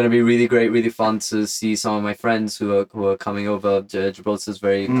 Also going to be really great, really fun to see some of my friends who are coming over. Gibraltar's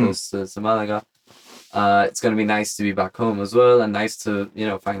very close to Malaga. It's going to be nice to be back home as well, and nice to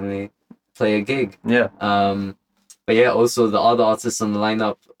finally play a gig. Yeah. But yeah, also the other artists on the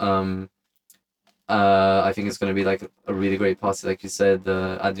lineup. I think it's going to be like a really great party, like you said.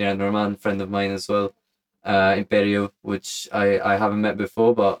 Adrian Norman, friend of mine as well. Imperio, which I haven't met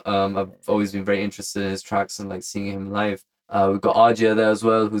before, but I've always been very interested in his tracks and like seeing him live. We've got Argia there as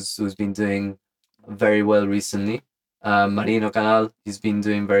well, who's been doing very well recently. Marino Canal, he's been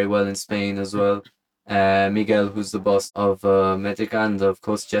doing very well in Spain as well. Miguel, who's the boss of Metrica, and of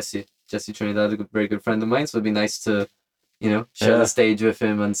course Jesse Trinidad, a very good friend of mine. So it'd be nice to, share the stage with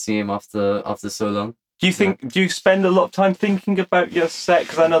him and see him after so long. Do you spend a lot of time thinking about your set?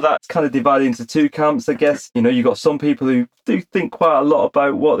 Because I know that's kind of divided into two camps, I guess. You've got some people who do think quite a lot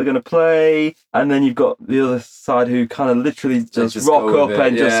about what they're going to play, and then you've got the other side who kind of literally just rock up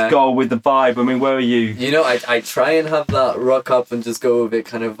and just go with the vibe. I mean, where are you? I try and have that rock up and just go with it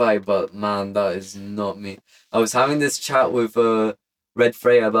kind of vibe, but man, that is not me. I was having this chat with Red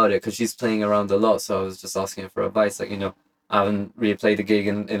Freya about it, because she's playing around a lot, so I was just asking her for advice, like, I haven't really played a gig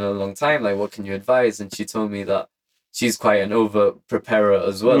in a long time. Like, what can you advise? And she told me that she's quite an over preparer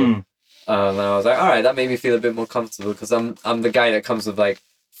as well. And I was like, all right, that made me feel a bit more comfortable, because I'm the guy that comes with like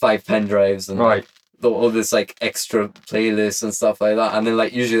 5 pen drives and like, all this like extra playlists and stuff like that. And then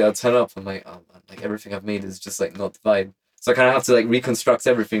like usually I'll turn up, I'm like, oh man, like everything I've made is just like not the vibe. So I kind of have to like reconstruct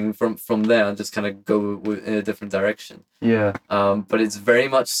everything from there and just kind of go in a different direction. Yeah. But it's very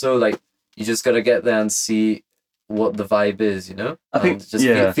much so like you just got to get there and see what the vibe is, I think just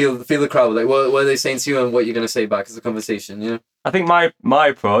feel the crowd, like what are they saying to you and what you're going to say back as a conversation. I think my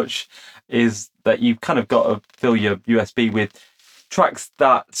approach is that you've kind of got to fill your USB with tracks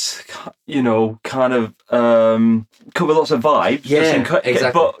that kind of cover lots of vibes,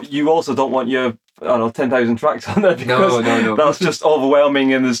 exactly. But you also don't want your 10,000 tracks on there, because no. that's just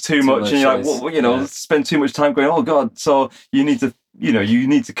overwhelming and there's too much and you're choice. Like, spend too much time going, oh god. So you need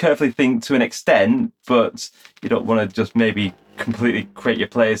to carefully think to an extent, but you don't want to just maybe completely create your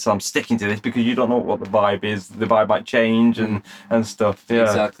playlist. So I'm sticking to this, because you don't know what the vibe is. The vibe might change and stuff. Yeah,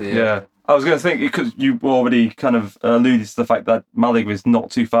 exactly. Yeah. I was going to think, because you already kind of alluded to the fact that Malaga is not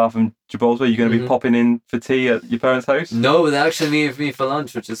too far from Gibraltar. You're going to be popping in for tea at your parents' house? No, they're actually meeting me for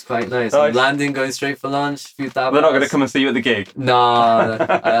lunch, which is quite nice. I'm landing, going straight for lunch. Few tapas. They're not going to come and see you at the gig? Nah,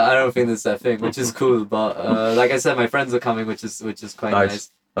 I don't think that's their thing, which is cool. But like I said, my friends are coming, which is quite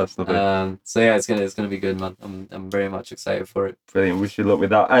nice. That's lovely. So yeah, it's gonna be good, man. I'm very much excited for it. Brilliant. Wish you luck with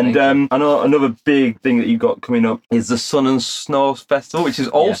that. And I know another big thing that you've got coming up is the Sun and Snow Festival, which is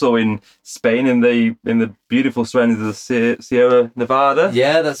also in Spain, in the beautiful surroundings of the Sierra Nevada.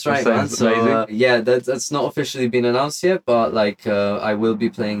 Yeah, that's right, man. So amazing. That's not officially been announced yet, but like I will be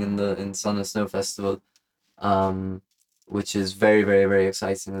playing in Sun and Snow Festival, which is very, very, very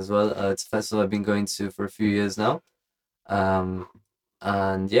exciting as well. It's a festival I've been going to for a few years now.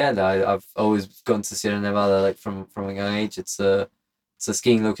 And yeah, I've always gone to Sierra Nevada like from a young age. It's a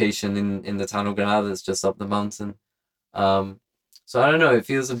skiing location in the town of Granada. It's just up the mountain. So I don't know. It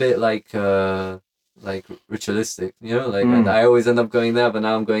feels a bit like ritualistic, I always end up going there, but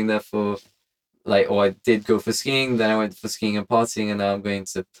now I'm going there for I did go for skiing, then I went for skiing and partying, and now I'm going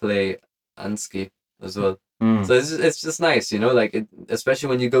to play and ski as well. So it's just nice, especially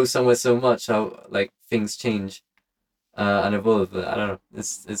when you go somewhere so much, how like things change. And evolve. I don't know.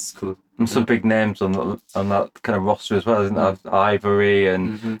 It's cool. And some big names on that kind of roster as well, isn't there? Ivory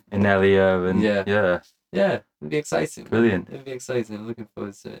and Inelia and yeah. It'd be exciting. Brilliant. It'd be exciting. I'm looking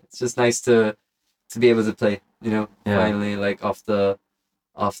forward to it. It's just nice to be able to play. Finally, like after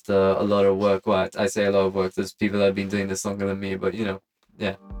a lot of work. Well, I say a lot of work. There's people that have been doing this longer than me, but yeah.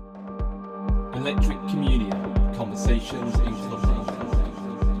 Electric Communion, conversations in club.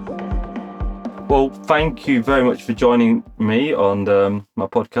 Well, thank you very much for joining me on my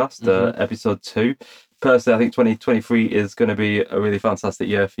podcast, episode 2. Personally, I think 2023 is going to be a really fantastic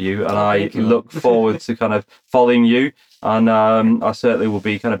year for you, and I look forward to kind of following you, and I certainly will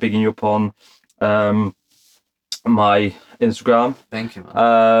be kind of bigging you up on my Instagram. Thank you,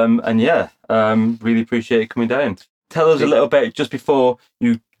 man. And really appreciate you coming down. Tell us a little bit, just before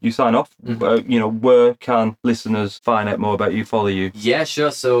you you sign off, where can listeners find out more about you, follow you? Yeah,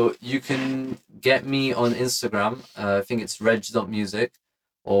 sure. So you can get me on Instagram. I think it's reg.music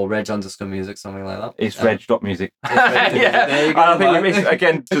or reg_music, something like that. It's reg.music. Reg. Yeah, There you go, and I think man.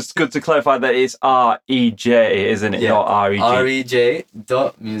 again, just good to clarify that it's REJ, isn't it? Yeah. Not REG.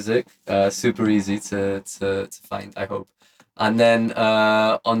 rej.music. Super easy to find, I hope. And then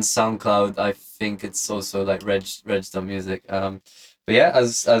on SoundCloud, I think it's also like reg.music. But yeah,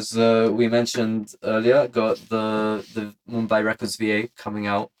 as we mentioned earlier, got the Mumbai Records VA coming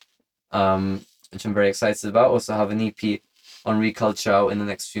out, which I'm very excited about. Also have an EP on Reculture out in the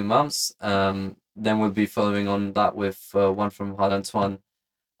next few months. Then we'll be following on that with one from Hard Antoine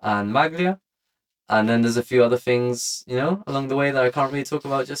and Maglia. And then there's a few other things, along the way that I can't really talk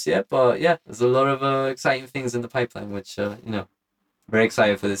about just yet. But yeah, there's a lot of exciting things in the pipeline, which, very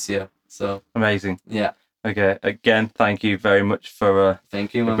excited for this year. So Amazing. yeah. Okay, again, thank you very much for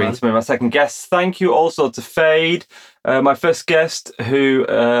Thank you, my agreeing man. to be my second guest. Thank you also to Fade, my first guest, who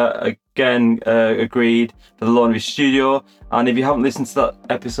again agreed to the Laundry Studio. And if you haven't listened to that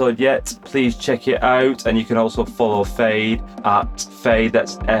episode yet, please check it out. And you can also follow Fade at Fade,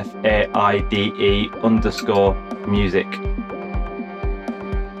 that's FAIDE_music.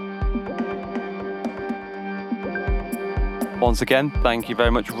 Once again, thank you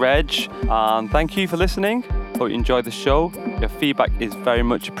very much, Reg, and thank you for listening. Hope you enjoyed the show. Your feedback is very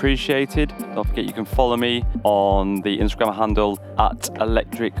much appreciated. Don't forget you can follow me on the Instagram handle at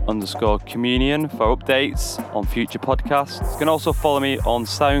electric_communion for updates on future podcasts. You can also follow me on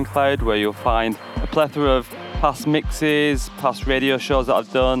SoundCloud, where you'll find a plethora of past mixes, past radio shows that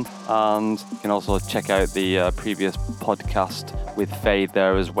I've done, and you can also check out the previous podcast with Fade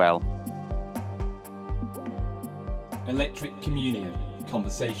there as well. Electric Communion,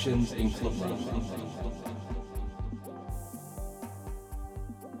 Conversations in Clubland.